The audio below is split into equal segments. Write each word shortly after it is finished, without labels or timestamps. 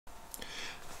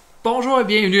Bonjour et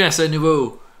bienvenue à ce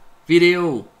nouveau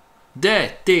vidéo de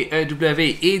TEW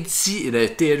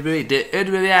de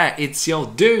EWR édition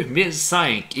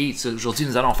 2005. Et aujourd'hui,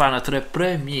 nous allons faire notre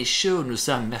premier show. Nous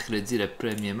sommes mercredi le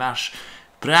 1er mars.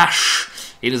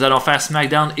 Et nous allons faire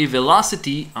Smackdown et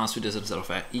Velocity. Ensuite de ça, nous allons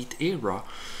faire Heat et Raw.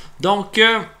 Donc,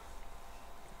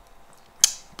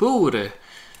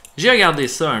 j'ai regardé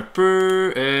ça un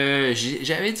peu.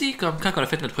 J'avais dit, comme quand on a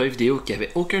fait notre première vidéo, qu'il n'y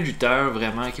avait aucun lutteur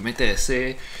vraiment qui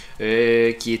m'intéressait,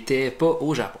 qui était pas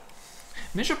au Japon.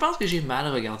 Mais je pense que j'ai mal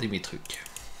regardé mes trucs.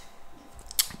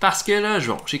 Parce que là,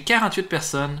 j'ai 48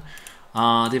 personnes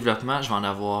en développement. Je vais en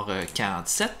avoir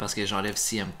 47 parce que j'enlève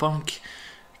CM Punk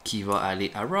qui va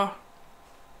aller à Raw.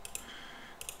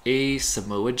 Et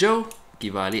Samoa Joe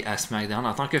qui va aller à Smackdown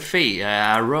en tant que face,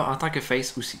 à Raw en tant que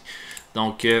face aussi.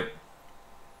 Donc, et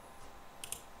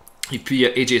puis il y a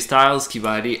AJ Styles qui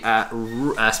va aller à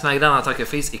SmackDown en tant que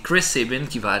face et Chris Sabin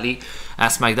qui va aller à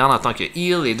SmackDown en tant que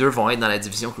heel. Les deux vont être dans la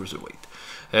division Cruiserweight.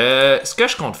 Ce que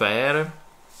je compte faire,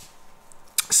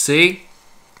 c'est...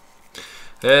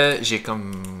 j'ai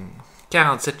comme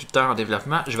 47 lutteurs en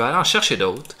développement. Je vais aller en chercher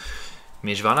d'autres,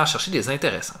 mais je vais aller en chercher des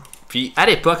intéressants. Puis à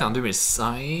l'époque, en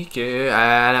 2005,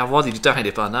 aller avoir des lutteurs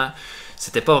indépendants,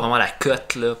 c'était pas vraiment la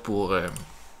cote là, pour...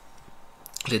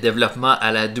 les développements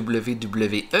à la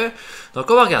WWE. Donc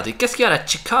on va regarder. Qu'est-ce qu'il y a à la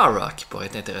Chikara qui pourrait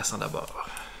être intéressant d'abord?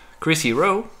 Chris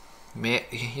Hero, mais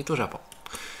il est au Japon.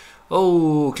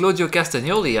 Oh, Claudio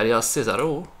Castagnoli alias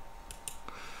Cesaro.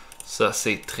 Ça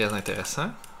c'est très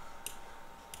intéressant.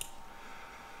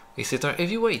 Et c'est un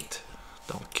heavyweight.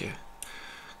 Donc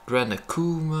Gran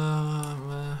Akuma,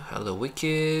 Hello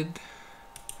Wicked,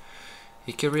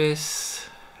 Icarus.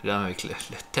 Là, avec le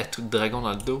tatou de dragon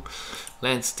dans le dos.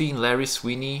 Landstein, Larry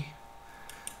Sweeney.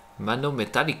 Mano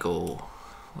Metallico.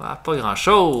 Ah, pas grand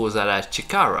chose à la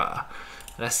Chikara.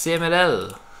 La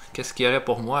CMLL. Qu'est-ce qu'il y aurait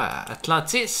pour moi?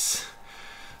 Atlantis.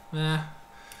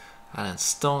 Alan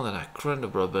Stone à la Crown de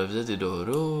Brotherhood et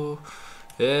Doro.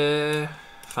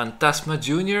 Fantasma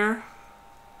Jr.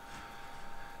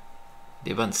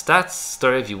 Des bonnes stats.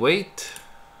 Star Heavyweight.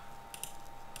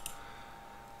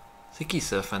 C'est qui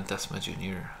ça, Fantasma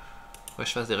Jr? Faut que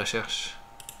je fasse des recherches.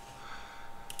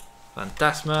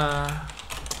 Fantasma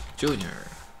Jr.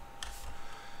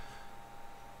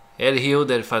 El Hijo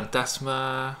del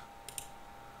Fantasma.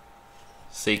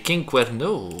 C'est King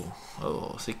Cuerno.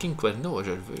 Oh, c'est King Cuerno,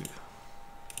 je le veux.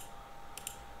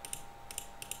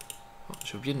 Oh,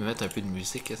 j'ai oublié de me mettre un peu de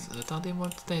musique. Attendez-moi un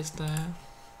petit instant.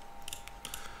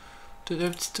 Tout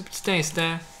petit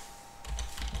instant.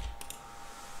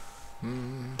 Oh,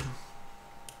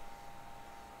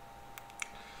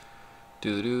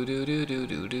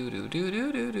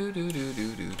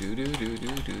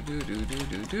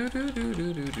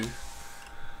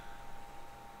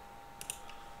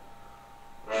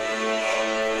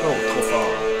 trop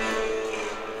fort.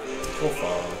 Trop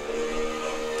fort.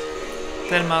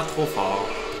 Tellement trop fort.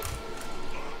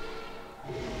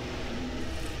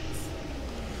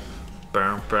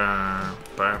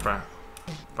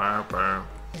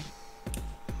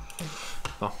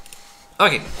 Bon.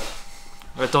 Ok.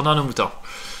 Retournons à nos moutons.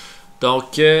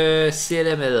 Donc,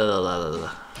 CLML.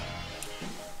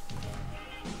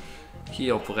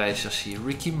 Qui on pourrait aller chercher?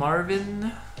 Ricky Marvin?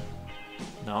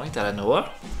 Non, il est à la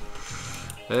Noah.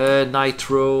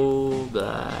 Nitro.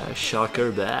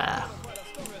 Shocker.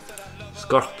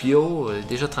 Scorpio.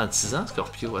 Déjà 36 ans,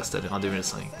 Scorpio, c'était en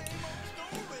 2005.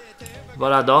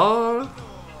 Voilà d'or.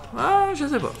 Ah, je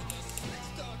sais pas.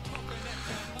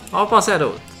 On va passer à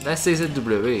d'autres. La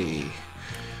CZW.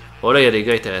 Oh là, il y a des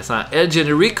gars intéressants. El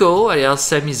Generico, alias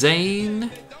Sami Zayn.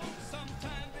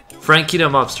 Frankie the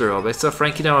Mobster. Oh, ben ça,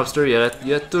 Frankie the Mobster, il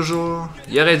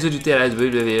aurait dû lutter à la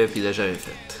WWE puis il l'a jamais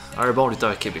fait. Un bon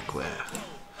lutteur québécois.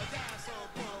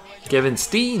 Kevin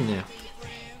Steen.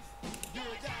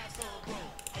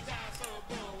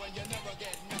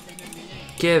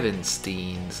 Kevin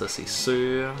Steen, ça c'est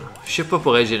sûr. Je sais pas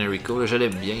pour El Generico, là, je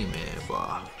l'aime bien, mais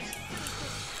bah.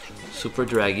 Super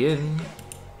Dragon.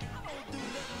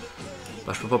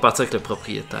 Ben, je peux pas partir avec le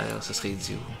propriétaire, ce serait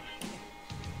idiot.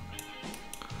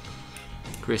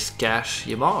 Chris Cash,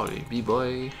 il est mort lui,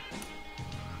 B-Boy.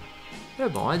 Mais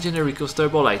bon, hein, Generico, c'est un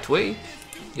bon lightweight.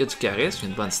 Il a du charisme, il a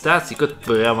une bonne stat, il coûte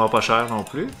vraiment pas cher non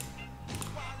plus.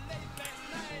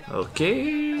 Ok.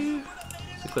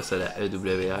 C'est quoi ça, la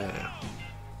EWR?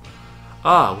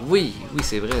 Ah oui,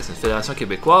 c'est vrai, c'est une fédération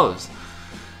québécoise.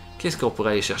 Qu'est-ce qu'on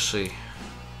pourrait aller chercher?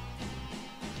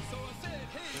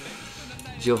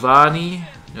 Giovanni,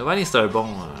 c'est un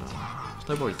bon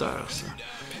lutteur, ça.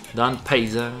 Don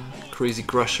Paysan, Crazy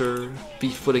Crusher,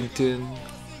 Pete Footington,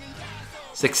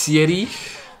 Sexy Eddie.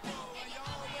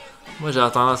 Moi, j'ai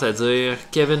tendance à dire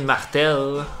Kevin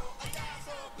Martel.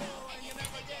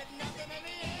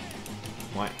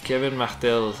 Ouais, Kevin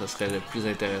Martel, ça serait le plus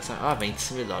intéressant. Ah,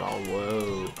 26 000 $,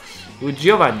 wow. Ou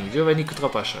Giovanni. Giovanni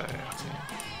coûtera pas cher.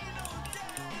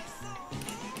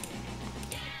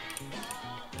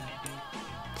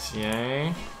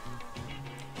 Tiens.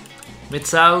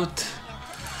 Mid-South.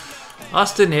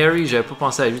 Austin Harry, j'avais pas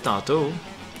pensé à lui tantôt.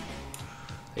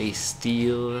 Ace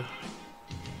Steel.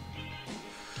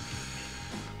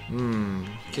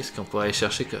 Qu'est-ce qu'on pourrait aller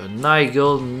chercher que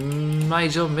Nigel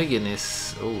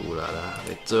McGuinness. Oh là là, ça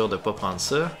va être dur de pas prendre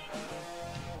ça.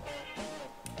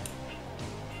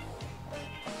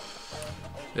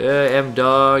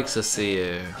 M-Dog, ça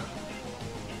c'est...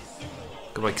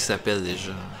 comment il s'appelle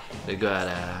déjà? Le gars à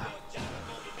la...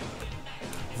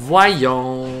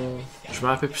 Voyons! Je me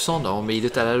rappelle plus son nom, mais il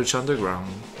était à la Lucha Underground.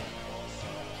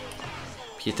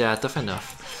 Puis il était à Tough Enough.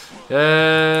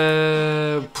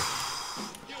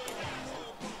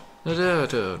 Attendez un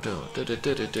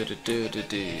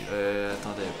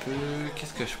peu.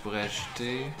 Qu'est-ce que je pourrais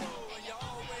ajouter?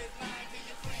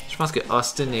 Je pense que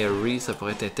Austin et Harry, ça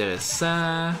pourrait être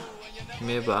intéressant.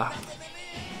 Mais bah...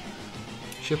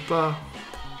 je sais pas.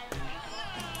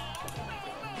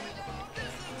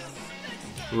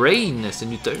 Rain, c'est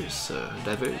une lutteuse,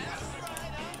 d'aveugle.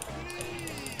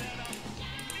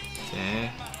 Tiens.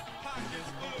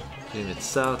 Je vais mettre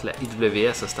ça, la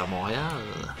EWR, ça c'est à Montréal.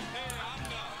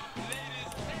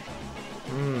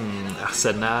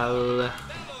 Arsenal.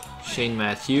 Shane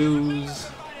Matthews.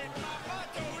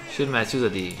 Shane Matthews a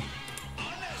des...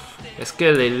 Est-ce que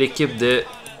l'équipe de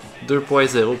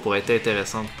 2.0 pourrait être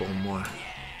intéressante pour moi?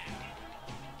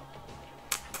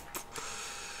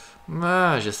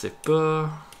 Ah, je sais pas.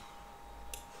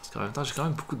 Parce qu'en même temps, j'ai quand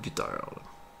même beaucoup de lutteurs. Là.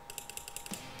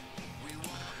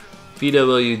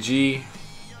 PWG.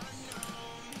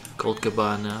 Colt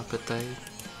Cabana, peut-être.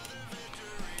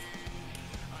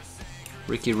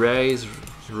 Ricky Reyes.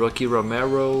 Rocky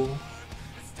Romero.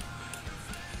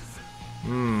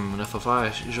 Là, faut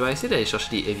faire... Je vais essayer d'aller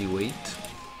chercher des heavyweights.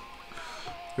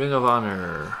 Ring of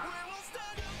Honor.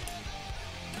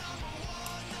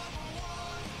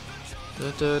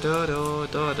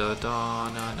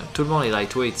 Tout le monde est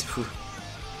lightweight, c'est fou.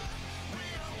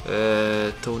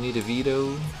 Tony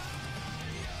DeVito.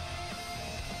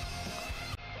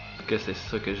 Est-ce que c'est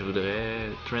ça que je voudrais?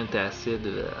 Trent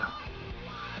Acid.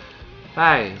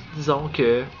 Hey, disons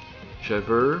que je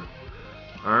veux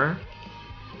un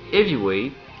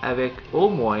heavyweight avec au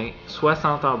moins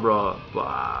 60 en bras.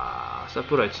 Bah, ça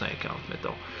pourrait être 50,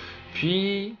 mettons.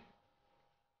 Puis...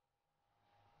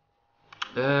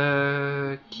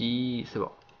 qui... C'est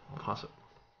bon, on prend ça.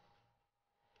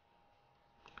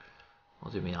 Mon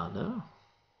Dieu, mais il y en a.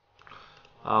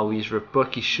 Ah oui, je veux pas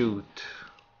qu'il shoot.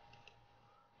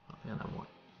 Il y en a moins.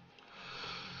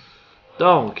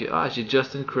 Donc, j'ai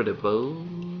Just Incredible.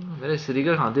 Mais là, c'est des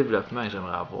gars en développement que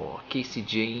j'aimerais avoir. Casey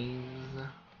James.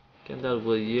 Kendall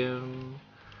Williams.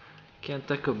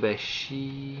 Kenta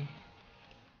Kobashi.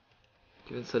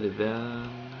 Kevin Sullivan.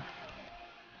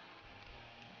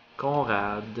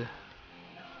 Conrad.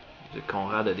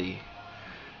 Conrad a des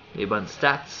bonnes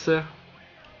stats. Je vais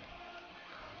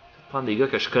prendre des gars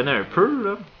que je connais un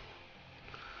peu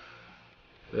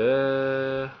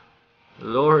là.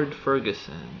 Lord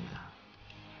Ferguson.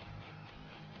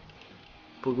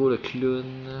 Pogo le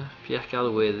clown. Pierre-Carl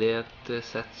Ouellette.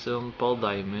 Saturn. Paul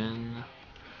Diamond.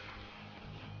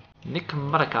 Nick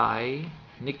Malakai.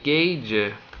 Nick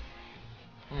Gage.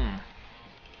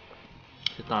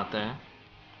 C'est tentant.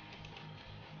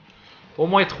 Au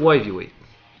moins 3 heavyweights.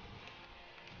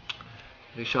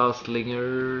 Richard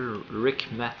Slinger,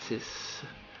 Rick Mattis,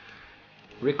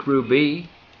 Rick Ruby,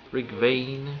 Rick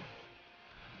Vane,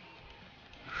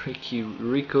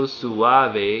 Rico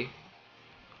Suave,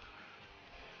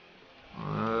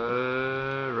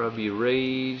 Robbie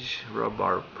Rage, Rob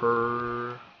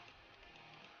Harper,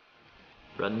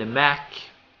 Rodney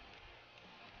Mack,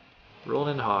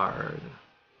 Roland Hard,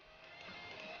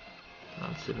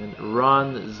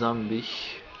 Ron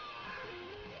Zombie,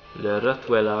 le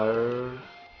Rottweiler.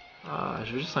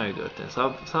 Je veux juste un gars. Ça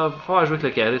va falloir jouer avec le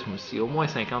charisme aussi. Au moins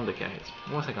 50 de charisme.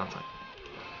 Au moins 55.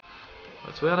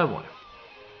 Tu vois, il y en a moins.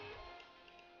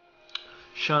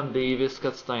 Sean Davis,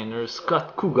 Scott Steiner,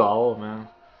 Scott Cougar, man.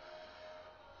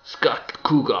 Scott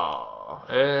Cougar.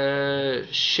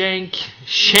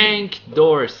 Shank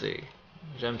Dorsey.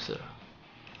 J'aime ça.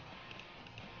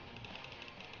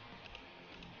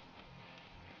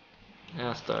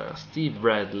 Steve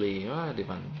Bradley. Des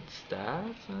bonnes stats.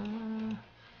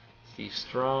 Steve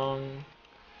Strong.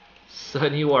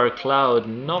 Sonny Warcloud.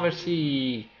 Non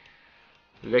merci.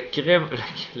 le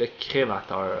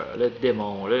crémateur, le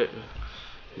démon, le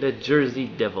Jersey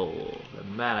Devil, le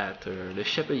Malater, le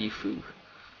Chapelier Fou.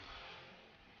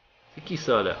 C'est qui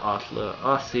ça, le hot là?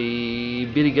 Ah, c'est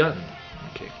Billy Gunn.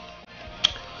 Ok.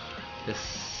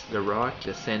 Le Rock,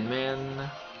 le Sandman.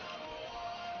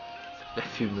 La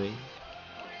fumée.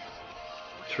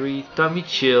 3. Tommy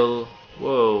Chill.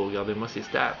 Wow, regardez-moi ses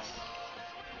stats.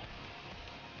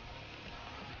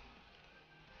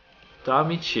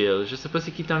 Tommy Chill. Je sais pas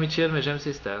c'est qui Tommy Chill, mais j'aime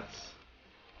ses stats.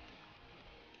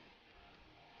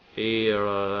 Et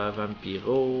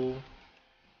Vampiro.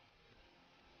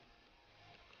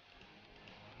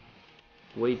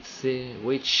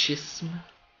 Waitchisme.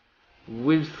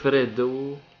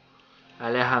 Wilfredo.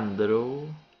 Alejandro.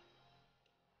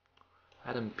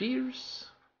 Adam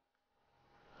Pearce.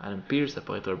 Adam Pearce, ça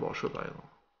pourrait être un bon choix par exemple.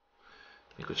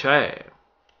 Il coûte cher.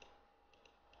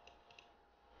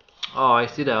 Oh,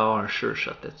 essayez d'avoir un sure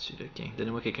shot là-dessus. Okay.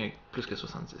 Donnez-moi quelqu'un plus que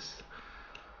 70.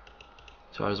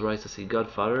 Charles Wright, ça c'est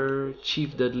Godfather.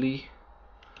 Chief Dudley.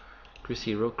 Chris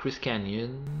Hero. Chris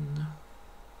Canyon.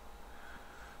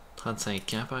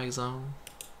 35 ans par exemple.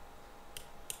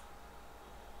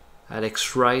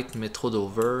 Alex Wright, mais trop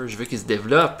d'over. Je veux qu'il se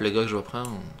développe, le gars que je vais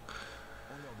prendre.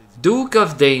 Duke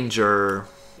of Danger.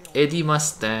 Eddie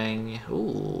Mustang.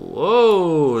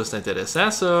 Oh, c'est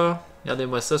intéressant ça.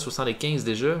 Regardez-moi ça, 75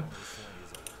 déjà.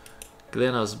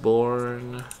 Glenn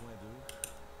Osborne.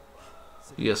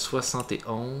 Il y a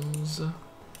 71.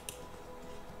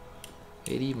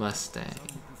 Eddie Mustang.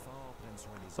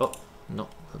 Oh, non.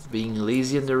 Being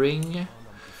lazy in the ring.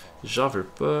 J'en veux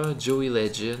pas. Joey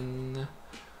Legend.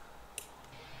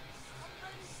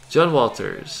 John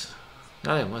Walters.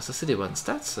 Regardez-moi, ça c'est des bonnes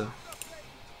stats ça.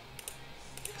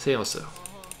 Essayons ça.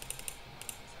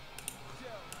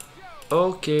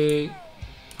 Ok.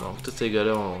 Donc tous ces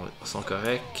gars-là sont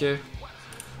corrects.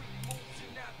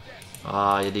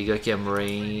 Ah, il y a des gars qui aiment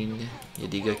Rain. Il y a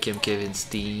des gars qui aiment Kevin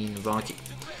Steen. Bon, ok.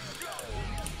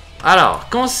 Alors,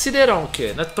 considérons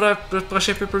que notre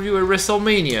prochain pay-per-view est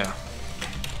WrestleMania.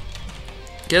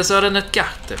 Quelle sera notre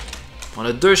carte? On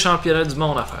a 2 championnats du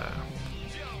monde à faire.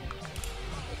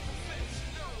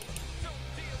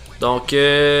 Donc,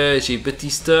 j'ai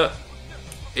Batista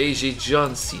et j'ai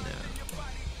John Cena.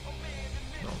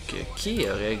 Donc, qui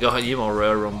aurait gagné mon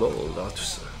Royal Rumble dans tout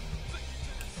ça?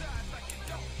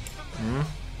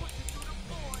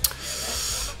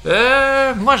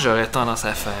 Moi, j'aurais tendance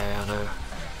à faire...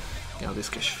 regardez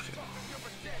ce que je ferais.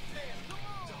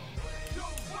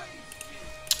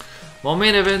 Mon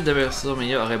main event de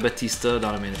WrestleMania aurait Batista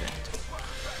dans le main event.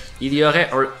 Il y aurait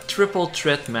un triple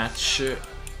threat match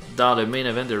dans le main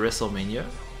event de WrestleMania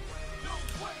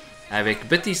avec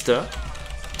Batista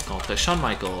contre Shawn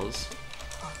Michaels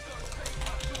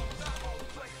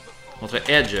contre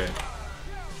Edge.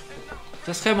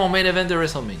 Ce serait mon main event de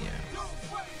WrestleMania.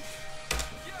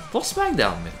 Pour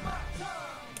Smackdown maintenant.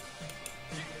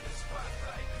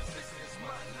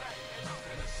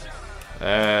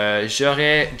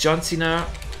 J'aurais John Cena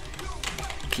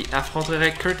qui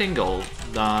affronterait Kurt Angle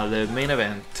dans le main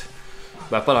event.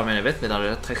 Ben, pas dans le main event, mais dans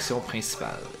l'attraction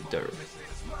principale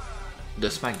de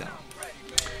SmackDown.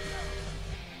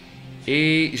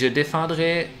 Et je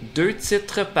défendrai 2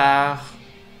 titres par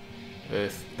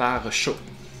show.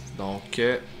 Donc,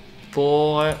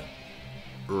 pour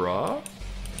Raw,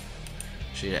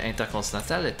 j'ai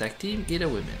l'Intercontinental, le Tag Team et le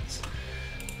Women's.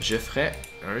 Je ferai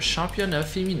un championnat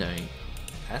féminin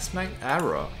à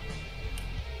Raw.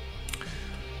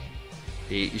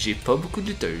 Et j'ai pas beaucoup de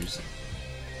lutteuses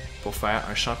pour faire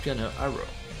un championnat à Raw.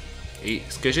 Et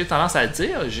ce que j'ai tendance à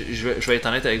dire, je vais être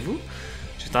honnête avec vous,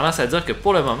 j'ai tendance à dire que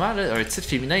pour le moment, là, un titre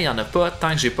féminin, il n'y en a pas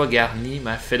tant que j'ai pas garni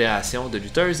ma fédération de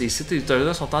lutteuses et ces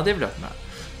lutteuses-là sont en développement.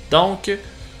 Donc,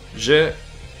 je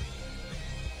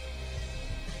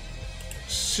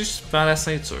suspends la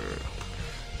ceinture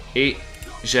et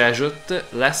j'ajoute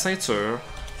la ceinture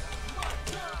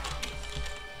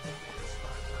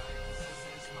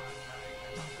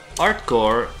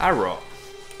Hardcore à Raw.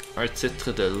 Un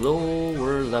titre de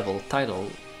Lower Level Title.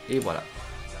 Et voilà.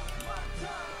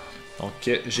 Donc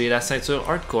j'ai la ceinture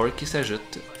Hardcore qui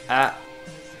s'ajoute à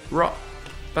Raw.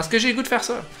 Parce que j'ai le goût de faire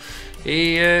ça.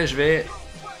 Et je vais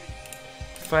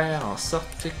faire en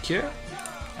sorte que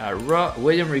à Raw,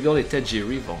 William Regal et Ted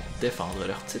Jerry vont défendre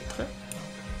leur titre.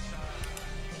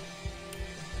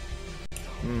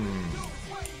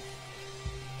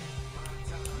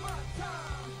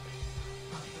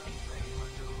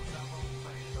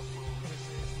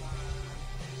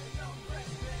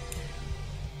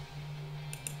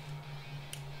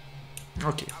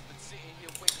 Ok.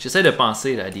 J'essaie de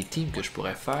penser là, à des teams que je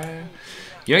pourrais faire.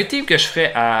 Il y a un team que je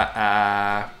ferais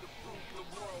à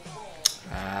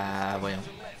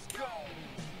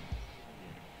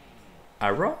à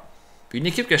Raw. Puis une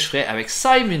équipe que je ferais avec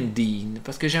Simon Dean,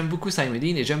 parce que j'aime beaucoup Simon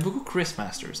Dean et j'aime beaucoup Chris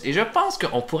Masters. Et je pense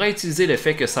qu'on pourrait utiliser le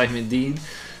fait que Simon Dean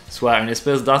soit une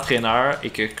espèce d'entraîneur et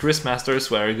que Chris Masters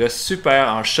soit un gars super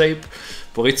en shape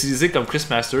pour utiliser comme Chris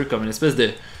Masters comme une espèce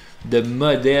de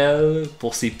modèle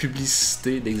pour ses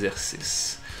publicités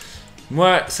d'exercice.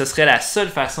 Moi, ce serait la seule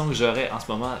façon que j'aurais en ce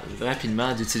moment,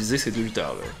 rapidement, d'utiliser ces deux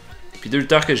lutteurs-là. Puis deux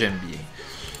lutteurs que j'aime bien.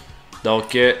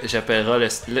 Donc, j'appellerai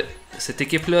cette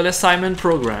équipe-là le Simon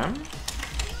Program,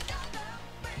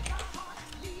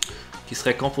 qui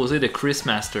serait composé de Chris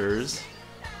Masters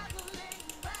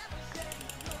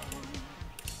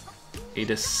et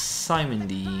de Simon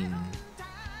Dean.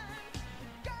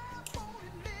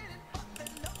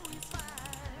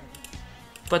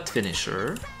 Pas de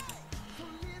finisher.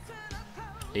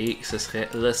 Et ce serait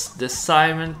le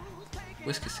Simon... Où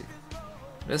est-ce que c'est?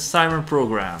 Le Simon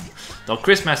Program. Donc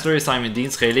Chris Masters et Simon Dean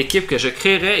seraient l'équipe que je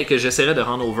créerais et que j'essaierais de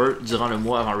rendre over durant le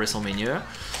mois avant WrestleMania.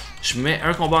 Je mets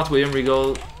un combat entre William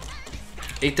Regal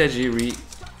et Tajiri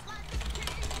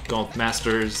contre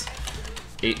Masters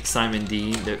et Simon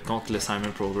Dean contre le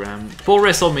Simon Program. Pour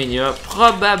WrestleMania,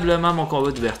 probablement mon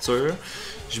combat d'ouverture.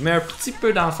 Je mets un petit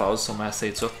peu d'emphase sur ma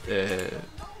ceinture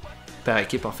par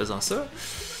équipe en faisant ça.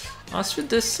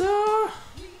 Ensuite de ça...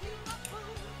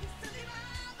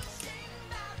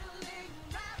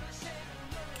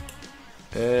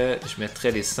 je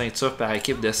mettrais les ceintures par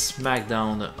équipe de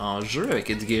Smackdown en jeu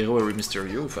avec Guerrero et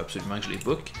Mysterio. Il faut absolument que je les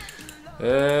book.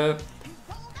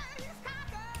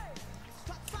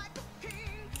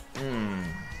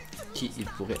 Qui il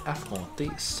pourrait affronter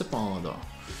cependant?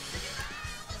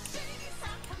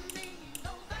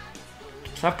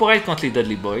 Ça pourrait être contre les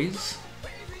Dudlez Boyz.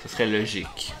 Ce serait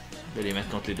logique de les mettre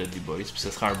contre les Dudley Boyz. Puis ce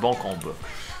serait un bon combat.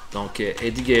 Donc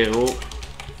Eddie Guerrero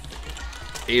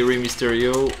et Rey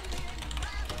Mysterio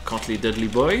contre les Dudley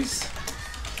Boyz.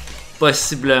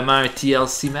 Possiblement un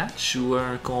TLC match ou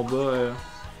un combat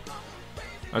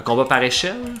par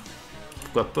échelle.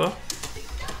 Pourquoi pas?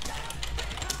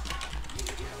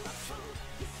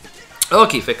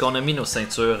 Ok, fait qu'on a mis nos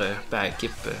ceintures par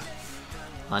équipe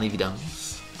en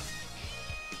évidence.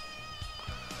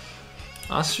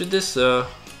 Ensuite de ça,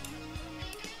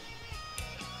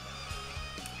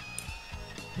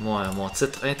 mon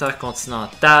titre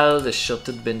intercontinental de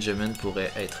Shelton Benjamin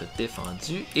pourrait être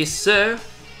défendu. Et ce,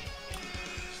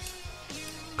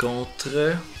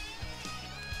 contre...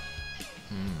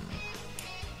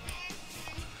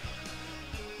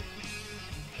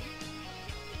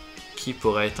 Qui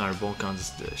pourrait être un bon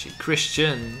candidat? J'ai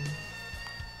Christian.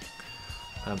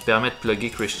 Ça me permet de plugger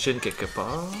Christian quelque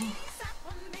part.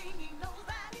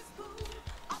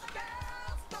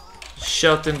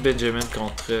 Shelton Benjamin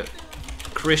contre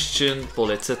Christian pour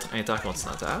le titre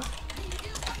intercontinental.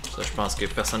 Ça, je pense que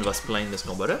personne ne va se plaindre de ce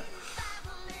combat-là.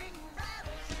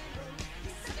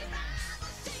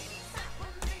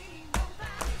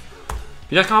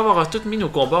 Puis là, quand on aura tout mis nos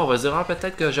combats, on va se dire, ah,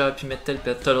 peut-être que j'aurais pu mettre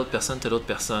telle autre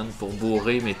personne pour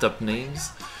bourrer mes top names.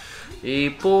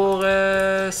 Et pour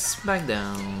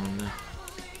Smackdown,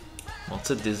 mon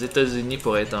titre des États-Unis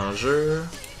pourrait être en jeu.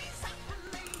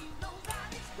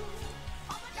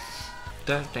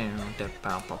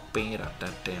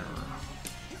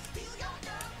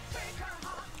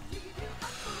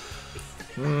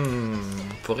 On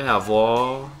pourrait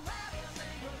avoir...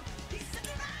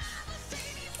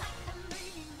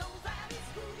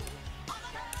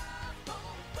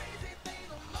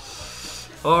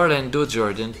 Orlando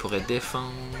Jordan pourrait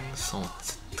défendre son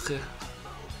titre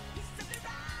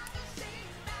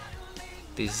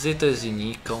des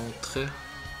États-Unis contre...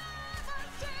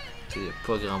 Il n'y a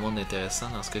pas grand monde intéressant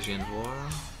dans ce que je viens de voir.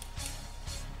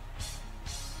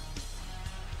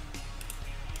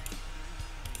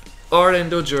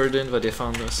 Orlando Jordan va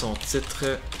défendre son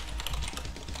titre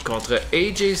contre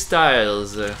AJ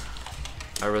Styles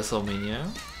à WrestleMania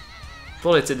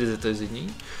pour le titre des États-Unis.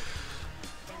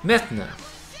 Maintenant,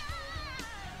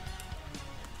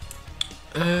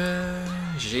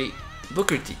 j'ai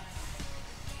Booker T,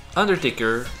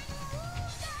 Undertaker,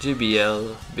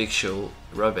 JBL, Big Show,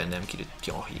 Rob and M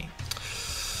qui ont rien.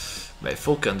 Ben, il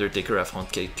faut qu'Undertaker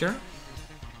affronte quelqu'un.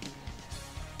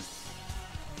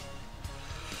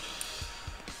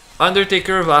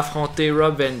 Undertaker va affronter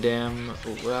Rob Van Dam.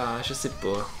 Je sais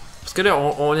pas. Parce que là,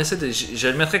 on essaie de... Je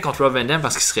le mettrais contre Rob Van Dam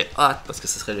parce qu'il serait hot, parce que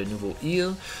ce serait le nouveau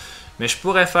heel. Mais je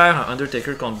pourrais faire un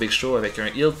Undertaker contre Big Show avec un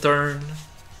heel turn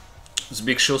du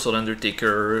Big Show sur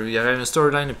l'Undertaker. Il y aurait une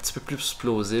storyline un petit peu plus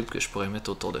plausible que je pourrais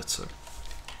mettre autour de ça.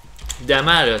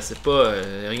 Évidemment, là, c'est pas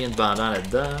rien de bandant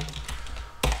là-dedans.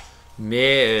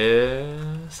 Mais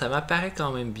ça m'apparaît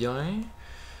quand même bien.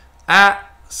 À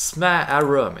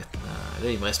Raw maintenant. Là,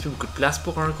 il me reste plus beaucoup de place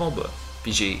pour un combat.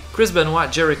 Puis j'ai Chris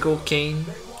Benoit, Jericho, Kane,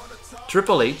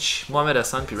 Triple H, Mohamed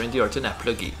Hassan puis Randy Orton à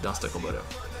plugger dans ce combat-là.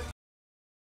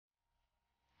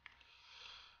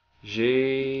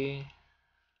 J'ai...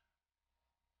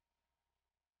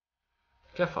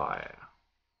 Que faire?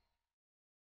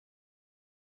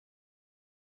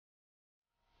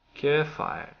 Que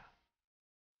faire?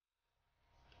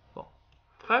 Bon.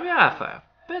 Première affaire.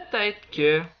 Peut-être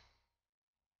que...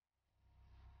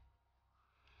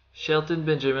 Shelton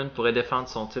Benjamin pourrait défendre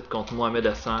son titre contre Mohamed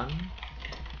Hassan.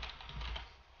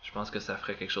 Je pense que ça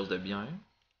ferait quelque chose de bien.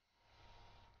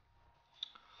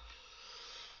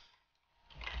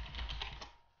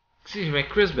 Si je mets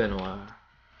Chris Benoit,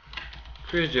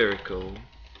 Chris Jericho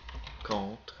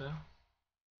contre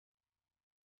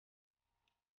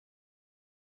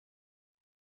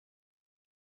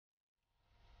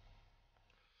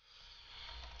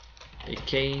et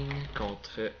Kane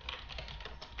contre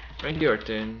Randy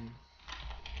Orton,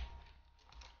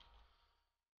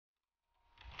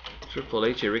 Triple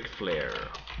H et Ric Flair.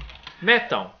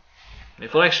 Mettons. Mais il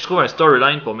faudrait que je trouve un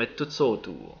storyline pour mettre tout ça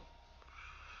autour.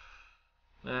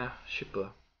 Je sais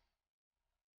pas.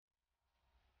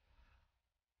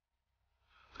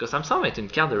 Parce que ça me semble être une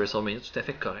carte de WrestleMania tout à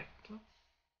fait correcte.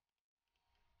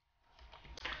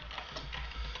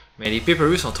 Mais les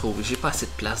pay-per-views sont trop... J'ai pas assez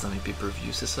de place dans mes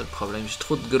pay-per-views, c'est ça le problème. J'ai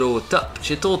trop de gros top.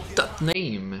 J'ai trop de top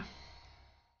name.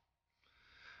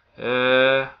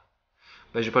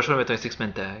 Ben j'ai pas le choix de mettre un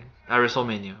six-man tag à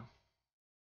WrestleMania.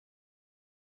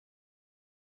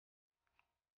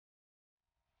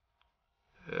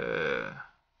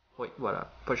 Oui,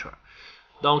 voilà, pas le choix.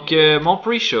 Donc, mon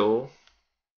pre-show.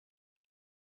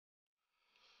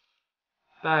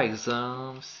 Par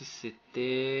exemple, si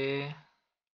c'était...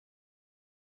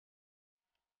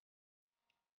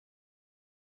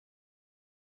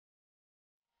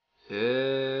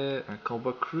 un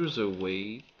combat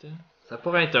cruiserweight. Ça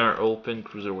pourrait être un open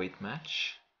cruiserweight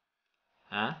match.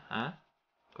 Hein?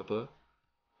 Pourquoi pas?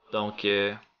 Donc,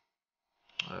 1,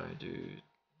 2,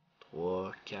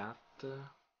 3, 4.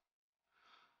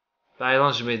 Par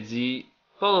exemple, je me dis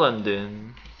Paul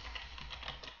London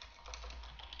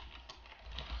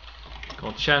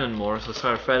contre Shannon Moore. Ce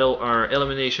sera un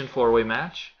Elimination 4-Way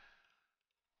match.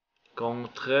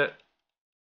 Contre...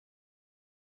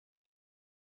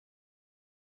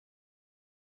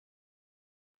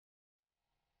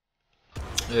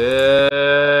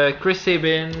 Chris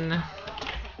Sabin,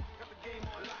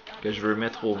 que je veux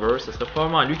mettre over. Ce serait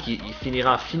probablement lui qui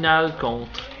finira en finale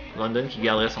contre London, qui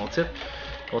garderait son titre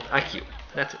contre Akio.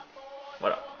 That's it.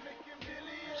 Voilà.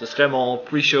 Ce serait mon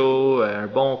pre-show, un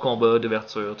bon combat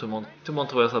d'ouverture. Tout le monde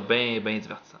trouverait ça bien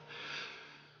divertissant.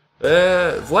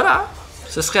 Voilà.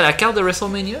 Ce serait la carte de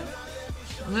WrestleMania.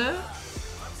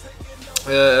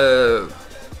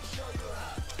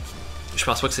 Je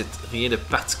pense pas que c'est rien de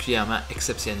particulièrement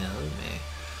exceptionnel, mais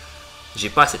j'ai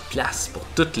pas assez de place pour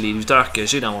tous les lutteurs que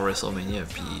j'ai dans mon WrestleMania.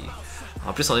 Puis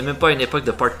en plus, on n'est même pas à une époque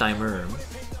de part-timer.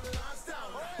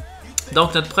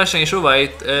 Donc notre prochain show va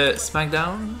être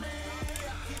Smackdown.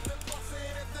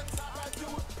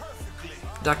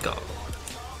 D'accord.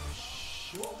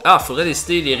 Ah, faudrait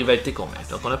décider les rivalités qu'on met.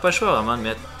 Donc on n'a pas le choix vraiment de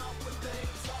mettre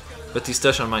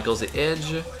Batista, Shawn Michaels et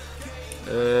Edge.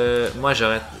 Moi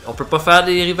j'aurais... On peut pas faire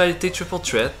des rivalités triple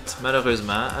threat,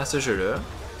 malheureusement, à ce jeu-là.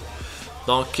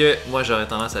 Donc moi j'aurais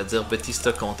tendance à dire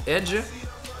Batista contre Edge.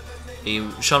 Et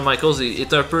Shawn Michaels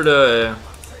est un peu là...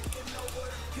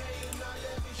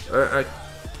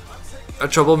 un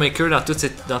troublemaker dans toute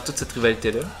cette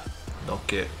rivalité-là.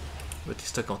 Donc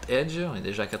Batista contre Edge, on est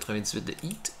déjà à 98 de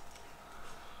Heat.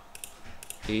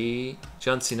 Et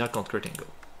John Cena contre Kurt Angle.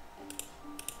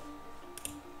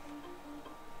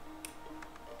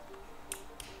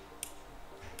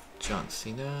 John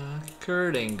Cena,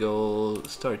 Kurt Angle,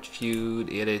 Start Feud,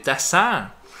 et elle est à 100.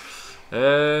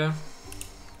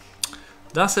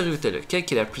 Dans cette rivalité-là, quelle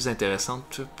est la plus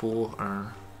intéressante pour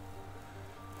un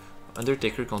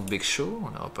Undertaker contre Big Show?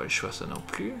 On n'aura pas le choix ça non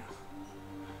plus.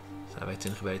 Ça va être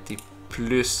une rivalité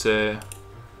plus... qui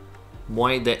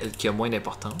a moins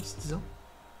d'importance, disons.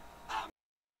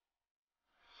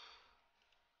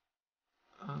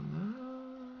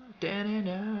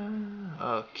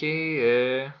 Ok,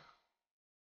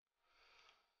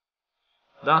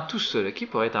 dans tout ça, là, qui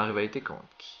pourrait être en rivalité contre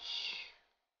qui?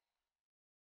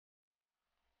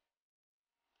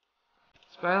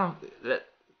 Par exemple,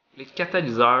 les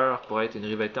catalyseurs pourraient être une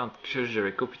rivalité entre Chris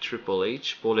Jericho et Triple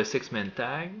H pour le Six-Man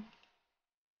Tag.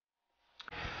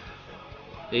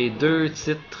 Les deux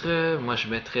titres, moi je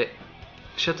mettrais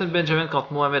Shelton Benjamin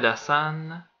contre Mohamed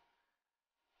Hassan.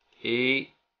 Et...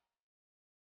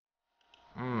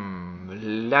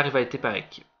 la rivalité par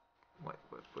équipe. Ouais.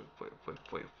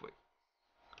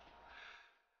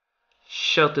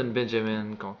 Shelton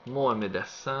Benjamin contre Mohamed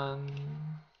Hassan.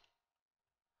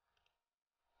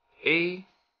 Et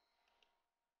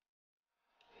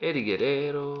Eddie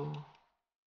Guerrero,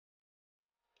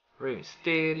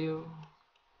 Mysterio,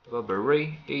 Bubba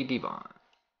Ray et Devon.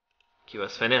 Qui va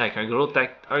se finir avec un gros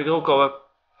combat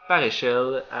par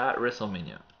échelle à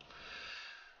WrestleMania.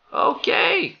 OK!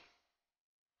 Et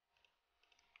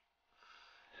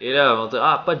là, on va dire,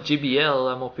 ah, pas de JBL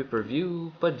à mon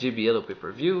pay-per-view, pas de JBL au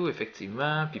pay-per-view,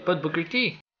 effectivement, puis pas de Booker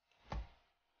T.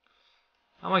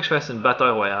 À moins que je fasse une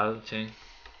bataille royale, tiens.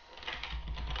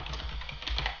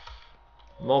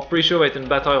 Mon pre-show va être une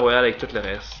bataille royale avec tout le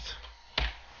reste.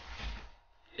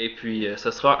 Et puis, ce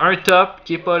sera un top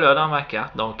qui est pas là dans ma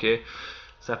carte, donc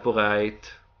ça pourrait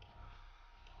être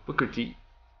Booker T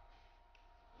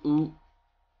ou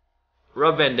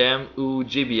Rob Van Dam ou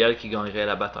JBL qui gagnerait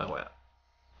la bataille royale.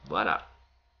 Voilà.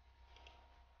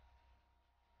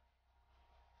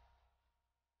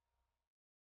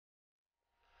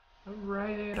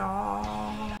 Write it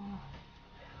all.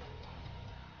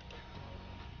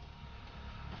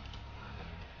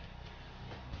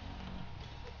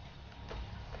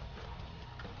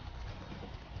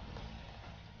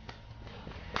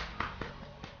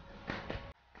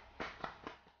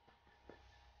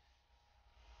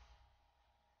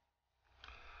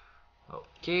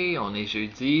 Ok, on est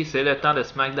jeudi, c'est le temps de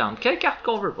Smackdown. Quelle carte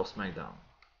qu'on veut pour Smackdown?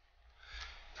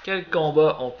 Quel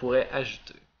combat on pourrait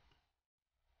ajouter?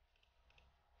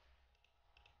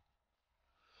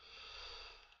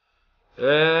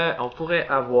 On pourrait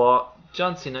avoir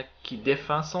John Cena qui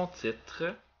défend son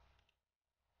titre.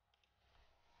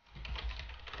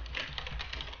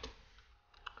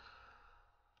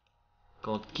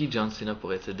 Contre qui John Cena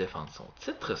pourrait-il défendre son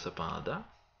titre cependant?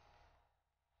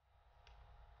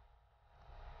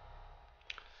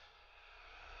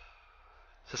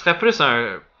 Ce serait plus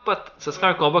ce serait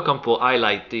un combat comme pour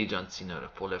highlighter John Cena, là,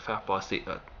 pour le faire passer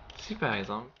hot. Si par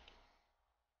exemple,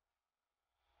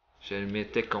 je le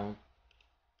mettais contre...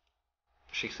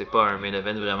 Je sais que c'est pas un main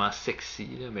event vraiment sexy,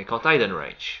 là, mais contre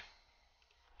Heidenreich.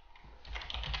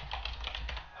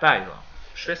 Par exemple,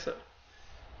 je fais ça.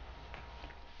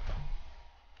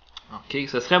 Ok,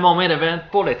 ce serait mon main event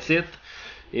pour le titre.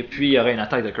 Et puis il y aurait une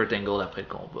attaque de Kurt Angle après le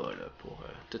combat là, pour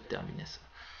tout terminer ça.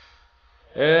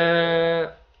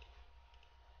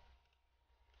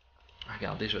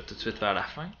 Regardez, je vais tout de suite faire la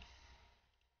fin.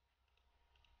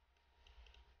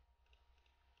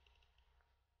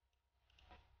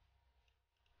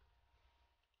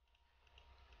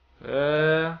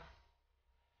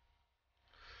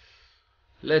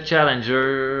 Le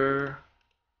challenger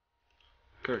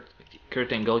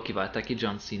Kurt Angle qui va attaquer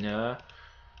John Cena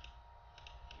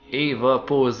et va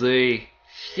poser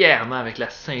fièrement avec la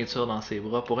ceinture dans ses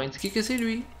bras pour indiquer que c'est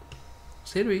lui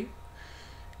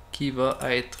qui va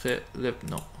être le...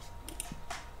 Non,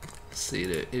 c'est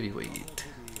le heavyweight,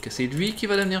 que c'est lui qui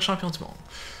va devenir champion du monde.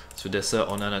 Ensuite de ça,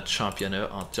 on a notre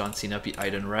championnat entre John Cena et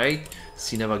Heidenreich.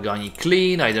 Cena va gagner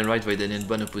clean, Heidenreich va lui donner une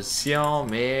bonne opposition,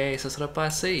 mais ça sera pas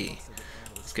assez.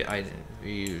 Parce que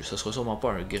ce sera sûrement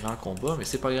pas un grand combat, mais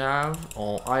c'est pas grave.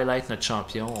 On highlight notre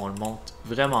champion, on le monte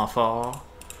vraiment fort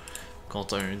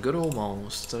contre un gros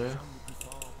monstre.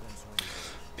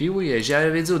 Puis oui,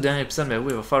 j'avais dit au dernier épisode, mais oui,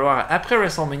 il va falloir, après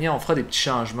WrestleMania, on fera des petits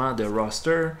changements de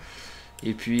roster.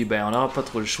 Et puis, ben, on n'aura pas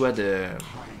trop le choix de...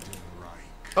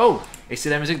 Oh! Et c'est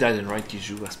la musique d'Heidenreich qui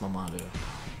joue à ce moment-là.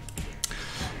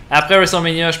 Après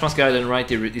WrestleMania, je pense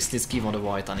qu'Heidenreich et Snitsky vont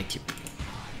devoir être en équipe.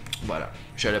 Voilà,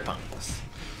 je le pense.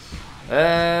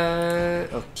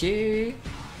 Ok.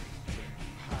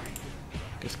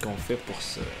 Qu'est-ce qu'on fait pour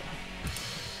ça?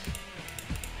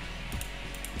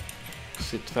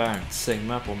 C'est de faire un petit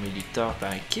segment pour mes lutteurs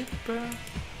par équipe.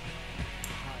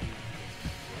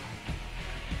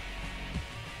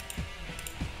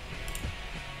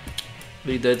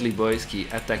 Les Dudlez Boyz qui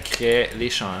attaqueraient les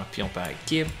champions par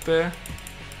équipe.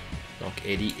 Donc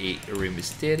Eddie et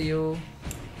Mysterio.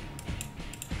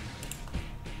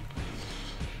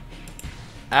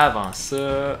 Avant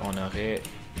ça, on aurait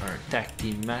un tag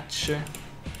team match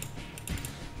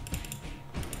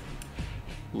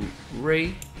où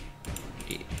Ray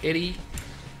et Eddie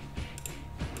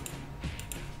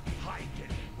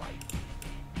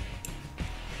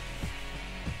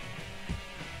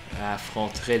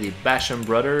affronteraient les Basham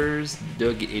Brothers,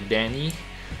 Doug et Danny.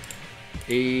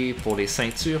 Et pour les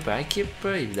ceintures par équipe,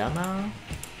 évidemment.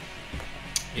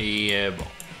 Et bon,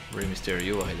 Rey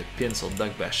Mysterio aurait le pin sur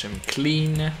Doug Basham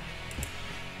clean.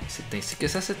 C'est ainsi que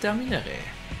ça se terminerait.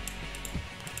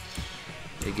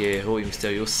 Et Guerrero et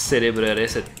Mysterio célébreraient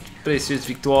cette précieuse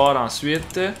victoire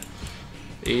ensuite.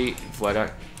 Et voilà.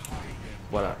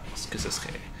 Voilà ce que ce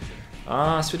serait.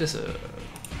 Ensuite de ça.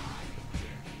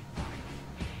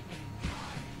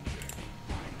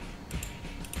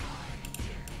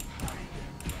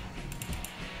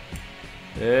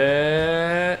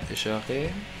 J'aurais...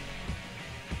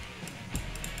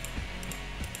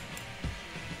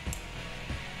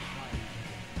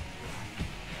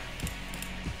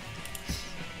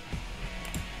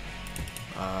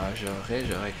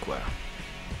 j'aurais quoi?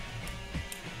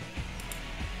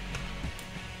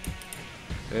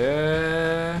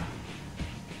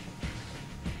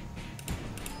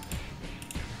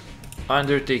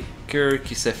 Undertaker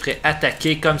qui se ferait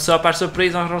attaquer comme ça par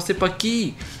surprise, on ne sait pas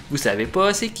qui. Vous savez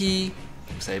pas c'est qui.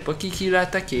 Vous savez pas qui l'a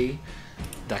attaqué.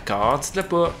 D'accord, dites-le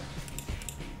pas.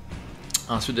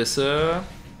 Ensuite de ça...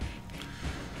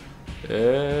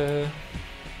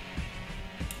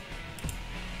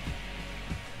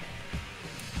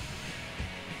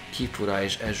 Qui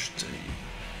pourrais-je ajouter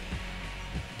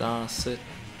dans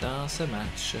ce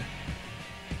match?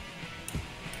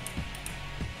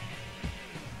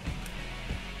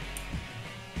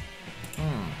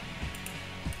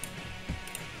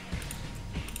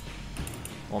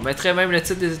 On mettrait même le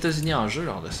titre des États-Unis en jeu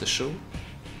lors de ce show.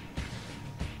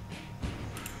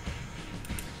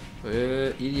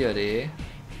 Il y aurait...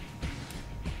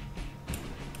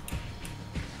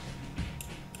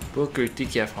 Booker T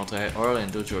qui affronterait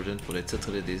Orlando Jordan pour le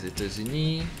titre des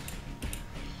États-Unis.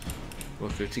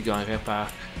 Booker T gagnerait par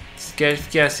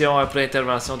disqualification après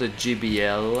intervention de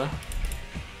JBL.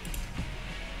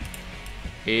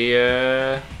 Et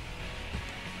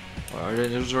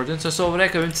Orlando Jordan se sauverait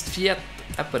comme une petite fillette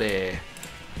après.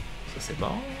 Ça c'est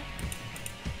bon.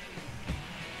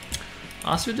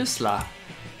 Ensuite de cela.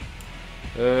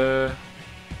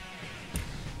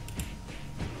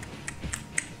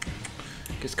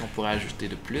 Qu'est-ce qu'on pourrait ajouter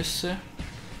de plus?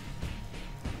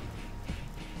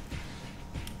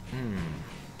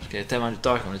 Parce qu'il y a tellement de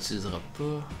lutteurs qu'on n'utilisera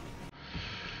pas.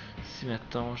 Si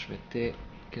mettons je mettais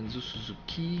Kenzo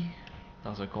Suzuki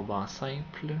dans un combat en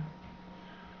simple,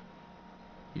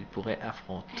 il pourrait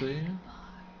affronter...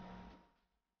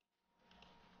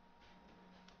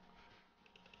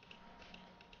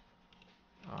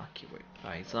 Ok, oui.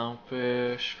 Par exemple,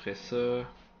 je ferais ça.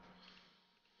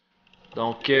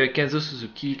 Donc, Kenzo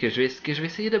Suzuki que je vais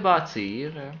essayer de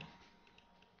bâtir.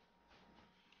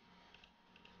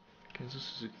 Kenzo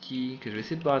Suzuki que je vais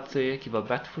essayer de bâtir, qui va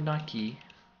battre Funaki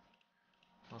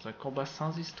dans un combat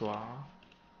sans histoire.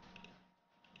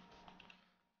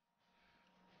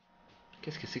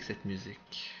 Qu'est-ce que c'est que cette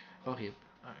musique? Horrible.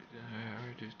 1,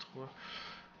 2, 3.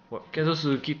 Ouais, Kenzo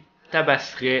Suzuki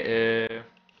tabasserait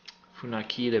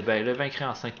Funaki, le vaincrait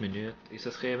en 5 minutes, et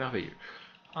ce serait merveilleux.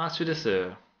 Ensuite de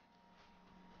ça...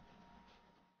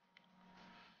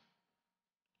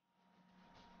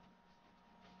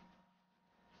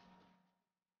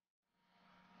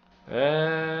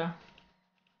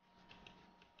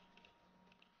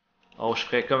 Oh, je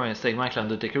ferais comme un segment avec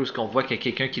l'Undertaker où on voit qu'il y a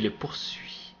quelqu'un qui le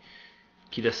poursuit,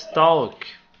 qui le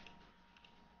stalk.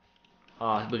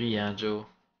 Ah, brillant, Joe.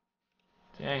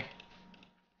 Tiens.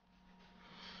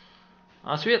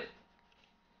 Ensuite,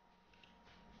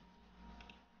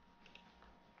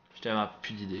 j'ai tellement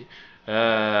plus d'idées.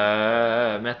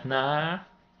 Maintenant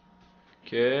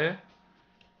que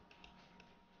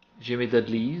j'ai mes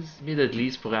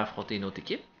Dudleys pourraient affronter une autre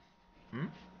équipe.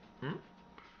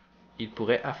 Ils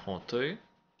pourraient affronter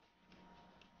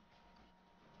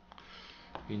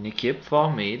une équipe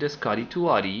formée de Scotty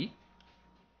Tuati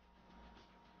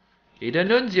et de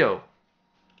Nunzio.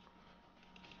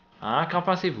 Hein, qu'en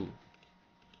pensez-vous?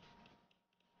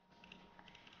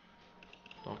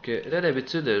 Donc là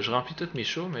d'habitude je remplis toutes mes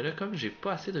shows, mais là comme j'ai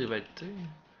pas assez de rivalité.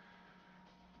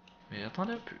 Mais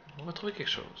attendez un peu, on va trouver quelque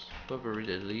chose. Bobby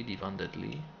Dudley, Devon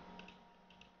Dudley.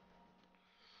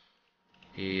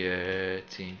 Et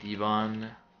tiens, Devon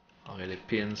aurait le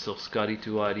pin sur Scotty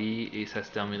Tuati et ça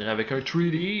se terminerait avec un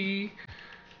 3D.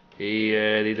 Et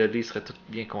les Dudley seraient tous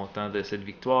bien contents de cette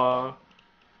victoire.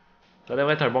 Ça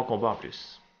devrait être un bon combat en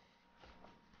plus.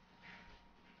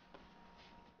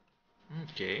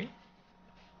 Ok.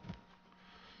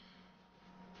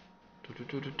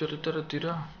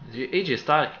 J'ai AJ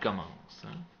Styles qui commence.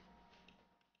 Hein?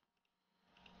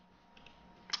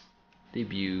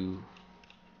 Début.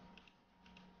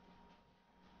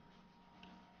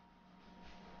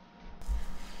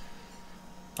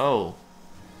 Oh.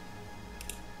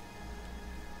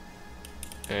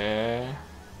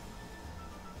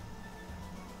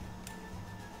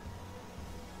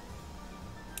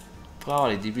 Pour avoir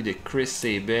les débuts de Chris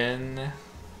Sabin,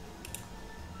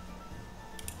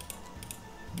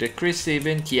 de Chris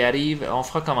Sabin qui arrive. On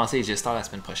fera commencer les G-Stars la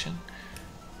semaine prochaine.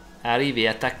 Arrive et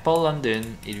attaque Paul London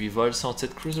et lui vole son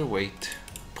titre Cruiserweight.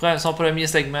 Son premier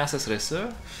segment, ce serait ça.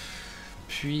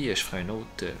 Puis je ferai un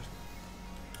autre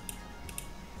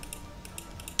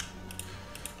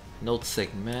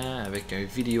segment avec un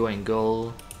video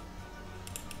angle.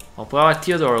 On pourrait avoir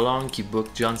Theodore Long qui book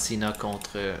John Cena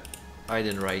contre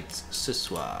Heidenreich ce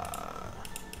soir.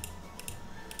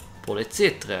 Pour le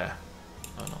titre.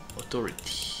 Oh non,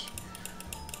 Authority.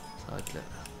 Ça va être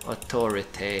là.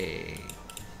 Authority.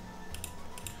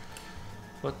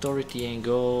 Authority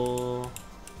angle.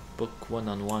 Book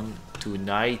one-on-one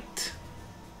tonight.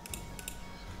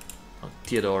 Donc,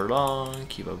 Theodore Long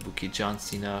qui va booker John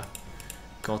Cena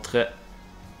contre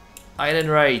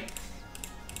Heidenreich.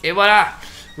 Et voilà!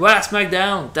 Voilà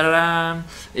Smackdown! Tadam!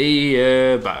 Et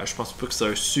je pense pas que c'est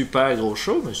un super gros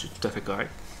show, mais c'est tout à fait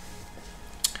correct.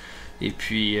 Et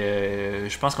puis,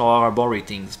 je pense qu'on va avoir un bon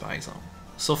ratings par exemple.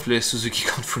 Sauf le Suzuki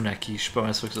contre Funaki, je suis pas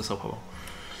mal sûr que ça sera pas bon.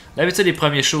 D'habitude, les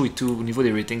premiers shows et tout, au niveau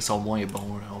des ratings, sont moins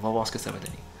bons. Là. On va voir ce que ça va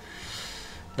donner.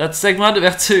 Notre segment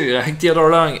d'ouverture avec Theodore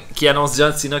Long qui annonce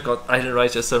John Cena contre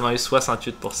Heidenreich a seulement eu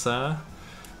 68%.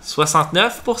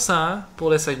 69% pour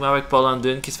le segment avec Paul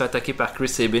London qui se fait attaquer par Chris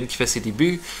Sabin qui fait ses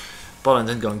débuts. Paul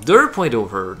London gagne 2 points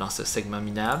d'over dans ce segment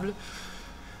minable.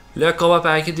 Le combat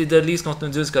par équipe des Dudleys contre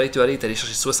Dudlez Boyz est allé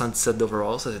chercher 77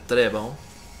 d'overall, ça c'est très bon.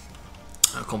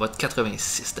 Un combat de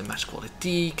 86 de match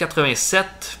quality.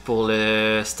 87 pour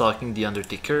le Stalking the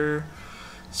Undertaker.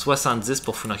 70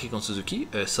 pour Funaki contre Suzuki.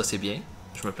 Ça c'est bien,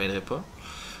 je me plaindrai pas.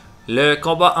 Le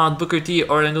combat entre Booker T et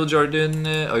Orlando Jordan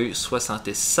a eu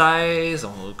 76.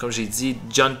 Comme j'ai dit,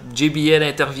 JBL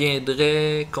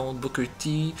interviendrait contre Booker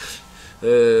T.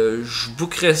 Je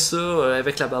bookerais ça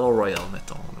avec la Battle Royale,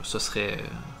 mettons. Ça serait.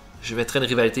 Je mettrais une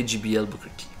rivalité JBL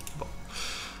Booker T. Bon.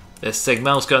 Le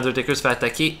segment où Undertaker se fait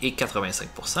attaquer est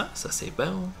 85%. Ça c'est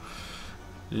bon.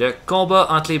 Le combat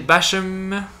entre les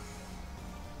Basham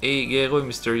et Guerrero et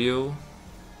Mysterio.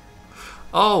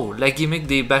 Oh, la gimmick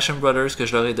des Basham Brothers que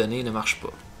je leur ai donnée ne marche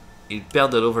pas. Ils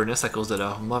perdent de l'overness à cause de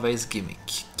leur mauvaise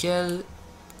gimmick.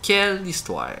 Quelle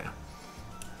histoire.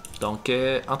 Donc,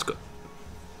 en tout cas,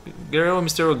 Guerrero et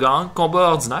Mysterio gagnent.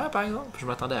 Combat ordinaire, par exemple. Je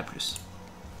m'attendais à plus.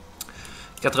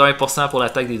 80% pour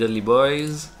l'attaque des Dudlez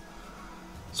Boyz.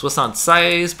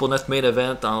 76% pour notre main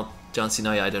event entre John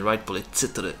Cena et Heidenreich pour le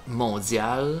titre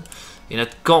mondial. Et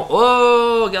notre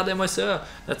oh, regardez-moi ça!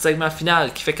 Notre segment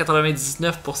final qui fait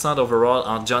 99% d'overall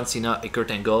entre John Cena et Kurt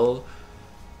Angle.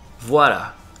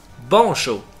 Voilà. Bon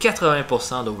show.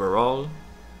 80% d'overall.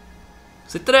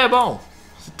 C'est très bon.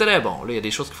 C'est très bon. Là, il y a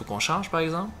des choses qu'il faut qu'on change, par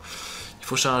exemple. Il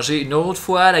faut changer une autre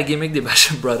fois la gimmick des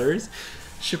Basham Brothers.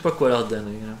 Je sais pas quoi leur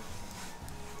donner. Là.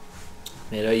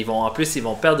 Mais là, en plus, ils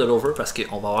vont perdre de l'over parce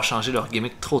qu'on va avoir changé leur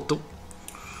gimmick trop tôt.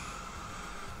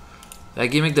 La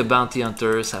gimmick de Bounty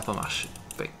Hunter, ça n'a pas marché.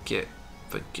 Fait que...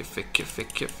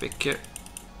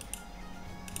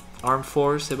 Arm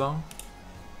Force, c'est bon?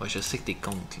 Ouais, je sais que t'es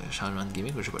contre le changement de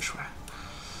gimmick, mais j'ai pas le choix.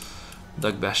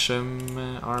 Doug Basham,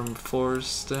 Arm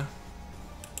Force.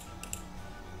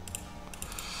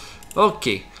 Ok.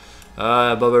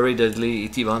 Bubba Ray Dudley et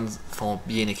T-Von font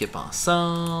bien équipe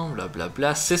ensemble.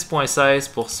 Blablabla.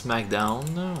 6.16 pour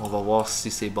Smackdown. On va voir si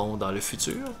c'est bon dans le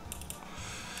futur.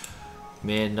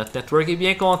 Mais notre network est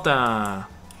bien content.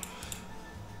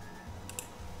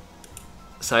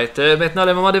 Ça va être maintenant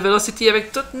le moment de Velocity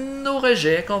avec tous nos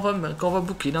rejets qu'on va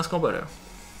booker dans ce combat-là.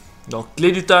 Donc,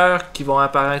 les lutteurs qui vont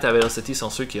apparaître à Velocity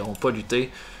sont ceux qui n'ont pas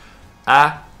lutté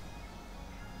à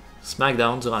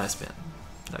Smackdown durant la semaine.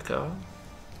 D'accord?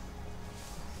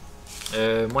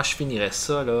 Moi, je finirais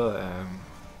ça, là...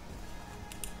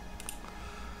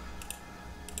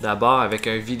 D'abord avec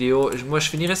un vidéo. Moi je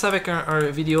finirais ça avec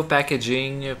un vidéo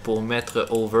packaging pour mettre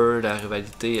over la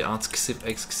rivalité entre ce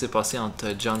qui s'est passé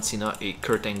entre John Cena et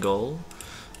Kurt Angle.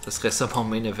 Ce serait ça mon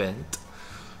main event.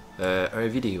 Un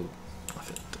vidéo en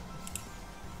fait.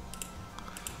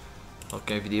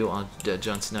 Donc un vidéo de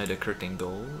John Cena et de Kurt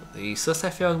Angle. Et ça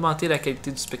fait augmenter la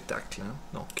qualité du spectacle. Hein?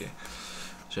 Donc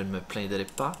je ne me plaindrai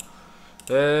pas.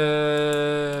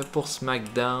 Pour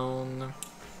Smackdown.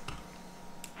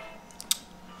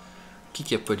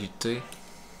 Qui a pas lutté?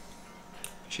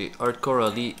 J'ai Hardcore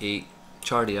Ali et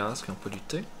Charlie Haas qui n'ont pas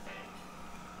lutté.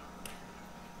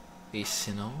 Et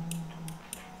sinon,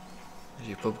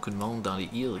 j'ai pas beaucoup de monde dans les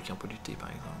heels qui n'ont pas lutté par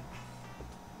exemple.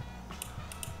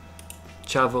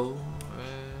 Chavo,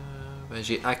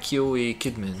 j'ai Akio et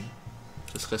Kidman.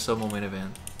 Ce serait ça mon main event.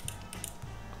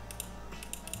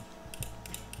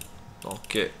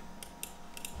 Donc,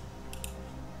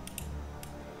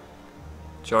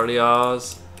 Charlie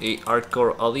Haas et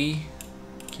Hardcore Ali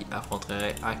qui qui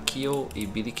affronterait Akio et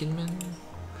Billy Kidman.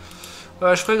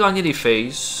 Je ferais gagner les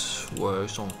faces. Ouais, ils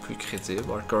sont plus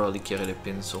crédibles. Hardcore Holly qui aurait le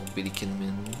pin sur Billy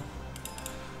Kidman.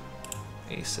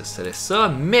 Et ce serait ça.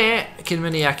 Mais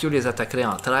Kidman et Akio les attaqueraient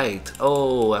en traite.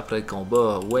 Oh, après le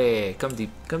combat. Ouais, comme des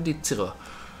petits rats.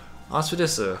 Ensuite de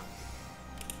ça.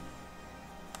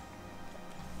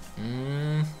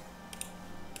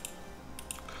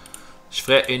 Je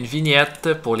ferais une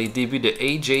vignette pour les débuts de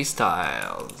AJ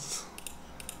Styles.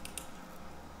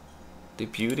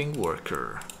 Debuting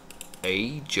Worker.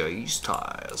 AJ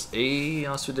Styles. Et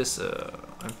ensuite de ça,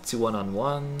 un petit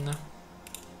one-on-one.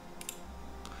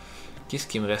 Qu'est-ce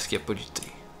qui me reste qui n'a pas lutté?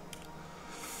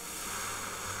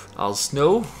 Al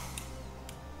Snow.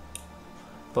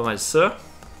 Pas mal ça.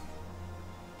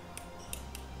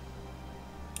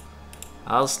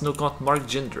 Al Snow contre Mark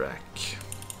Jindrak.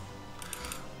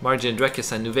 Mark Jindrak a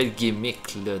sa nouvelle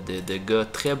gimmick là, de gars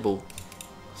très beau.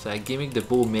 C'est la gimmick de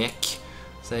beau mec.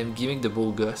 C'est une gimmick de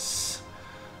beau gosse.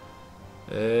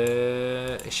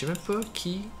 Je sais même pas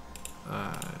qui.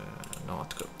 Non, en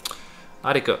tout cas.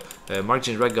 En tout cas, Mark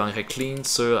Jindrak gagnerait clean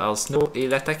sur Al Snow et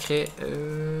l'attaquerait.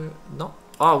 Non.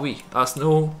 Ah oui, Al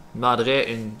Snow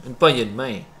demanderait une poignée de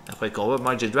main après le combat.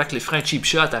 Mark Jindrak les ferait un cheap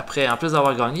shot après. En plus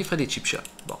d'avoir gagné, il ferait des cheap shots.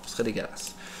 Bon, ce serait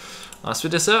dégueulasse.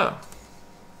 Ensuite de ça.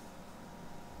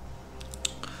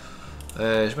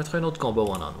 Je mettrai un autre combat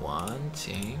one-on-one,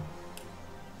 tiens.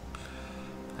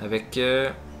 Avec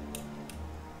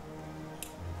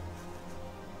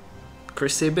Chris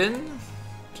Sabin,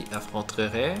 qui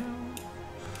affronterait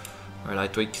un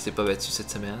lightweight qui s'est pas battu cette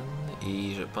semaine.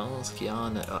 Et je pense qu'il y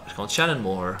en a... Ah, je compte Shannon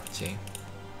Moore, tiens.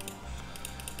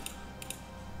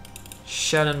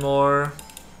 Shannon Moore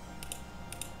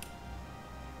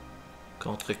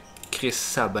contre Chris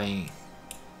Sabin.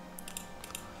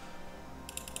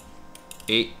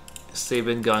 Et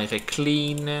Sabin gagnerait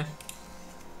clean.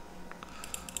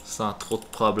 Sans trop de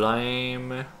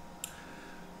problèmes.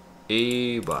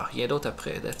 Et bah, rien d'autre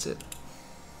après, that's it.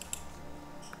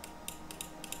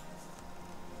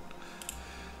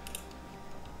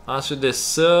 Ensuite de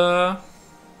ça,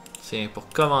 tiens, pour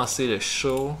commencer le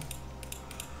show,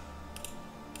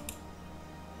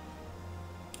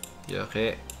 il y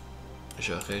aurait,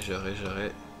 j'aurais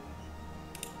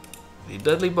les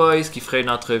Dudlez Boyz qui feraient une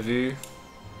entrevue.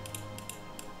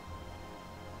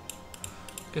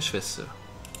 Que je fais ça?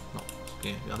 Non,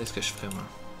 okay, regardez ce que je ferais moi.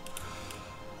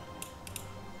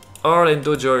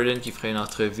 Orlando Jordan qui ferait une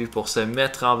entrevue pour se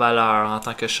mettre en valeur en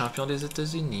tant que champion des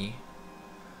États-Unis.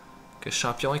 Que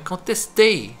champion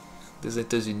incontesté des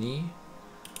États-Unis.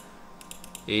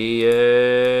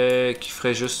 Et qui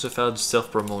ferait juste se faire du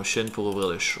self-promotion pour ouvrir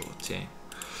le show. Tiens.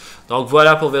 Donc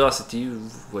voilà pour Velocity. Vous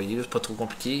voyez, c'est pas trop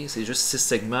compliqué. C'est juste 6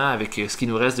 segments avec ce qui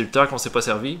nous reste de lutteurs qu'on s'est pas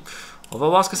servi. On va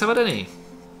voir ce que ça va donner.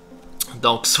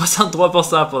 Donc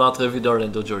 63% pour l'entrevue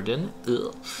d'Orlando Jordan.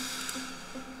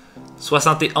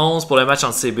 71% pour le match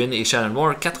entre Sabin et Shannon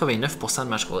Moore. 89% de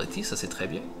match quality, ça c'est très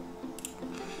bien.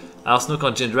 Al Snow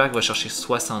contre Jindrak va chercher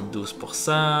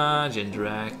 72%.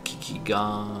 Jindrak qui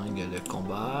gagne le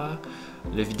combat.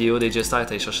 Le vidéo des Just est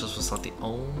allé chercher 71%.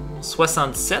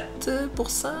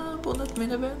 67% pour notre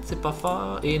main event, c'est pas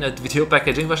fort. Et notre vidéo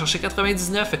packaging va chercher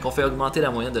 99%. Fait qu'on fait augmenter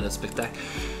la moyenne de notre spectacle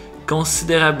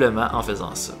considérablement en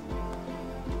faisant ça.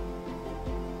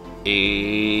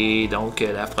 Et donc,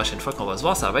 la prochaine fois qu'on va se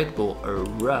voir, ça va être pour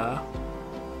Raw.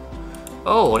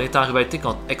 Oh, on est en rivalité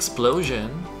contre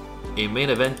Explosion et Main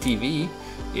Event TV.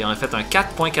 Et on a fait un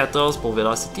 4.14 pour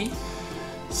Velocity.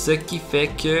 Ce qui fait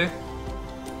que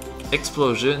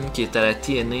Explosion, qui est à la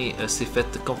TNA, s'est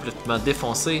fait complètement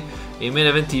défoncer. Et Main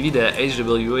Event TV de la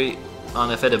EWR en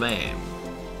a fait de même.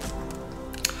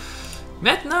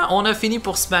 Maintenant, on a fini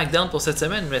pour Smackdown pour cette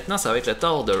semaine. Maintenant, ça va être le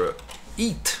tour de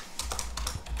Heat.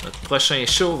 Notre prochain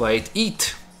show va être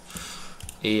Heat.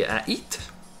 Et à Heat,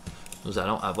 nous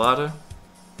allons avoir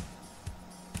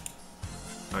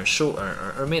un show,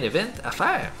 un main event à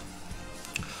faire.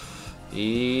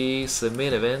 Et ce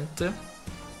main event,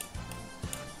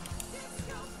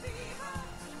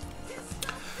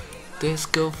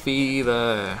 Disco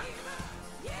Fever.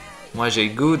 Moi j'ai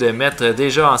le goût de mettre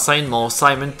déjà en scène mon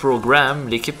Simon Program,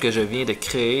 l'équipe que je viens de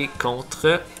créer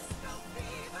contre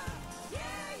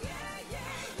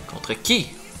qui?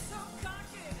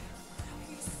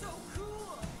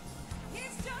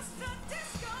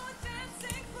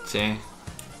 Tiens,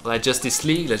 la Justice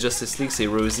League. La Justice League, c'est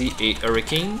Rosie et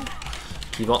Hurricane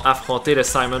qui vont affronter le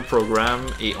Simon Program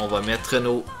et on va mettre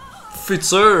nos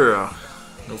futurs,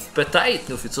 peut-être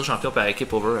nos futurs champions par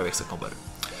équipe over avec ce combat-là.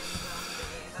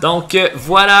 Donc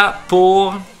voilà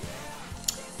pour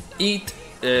Heat,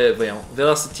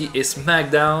 Velocity et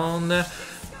Smackdown.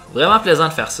 Vraiment plaisant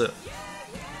de faire ça.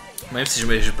 Même si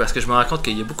parce que je me rends compte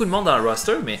qu'il y a beaucoup de monde dans le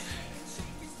roster, mais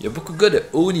il y a beaucoup de gars de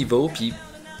haut niveau, puis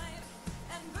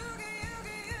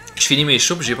je finis mes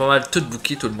shows, puis j'ai pas mal tout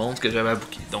booké tout le monde que j'avais à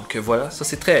booker. Donc voilà, ça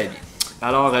c'est très bien.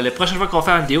 Alors, la prochaine fois qu'on va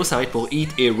faire une vidéo, ça va être pour Heat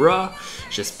et Raw.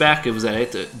 J'espère que vous allez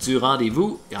être du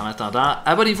rendez-vous. Et en attendant,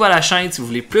 abonnez-vous à la chaîne si vous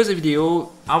voulez plus de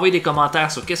vidéos. Envoyez des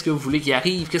commentaires sur qu'est-ce que vous voulez qui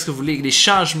arrive, qu'est-ce que vous voulez, les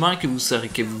changements que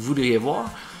vous voudriez voir.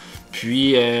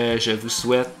 Puis, je vous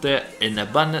souhaite une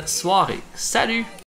bonne soirée. Salut!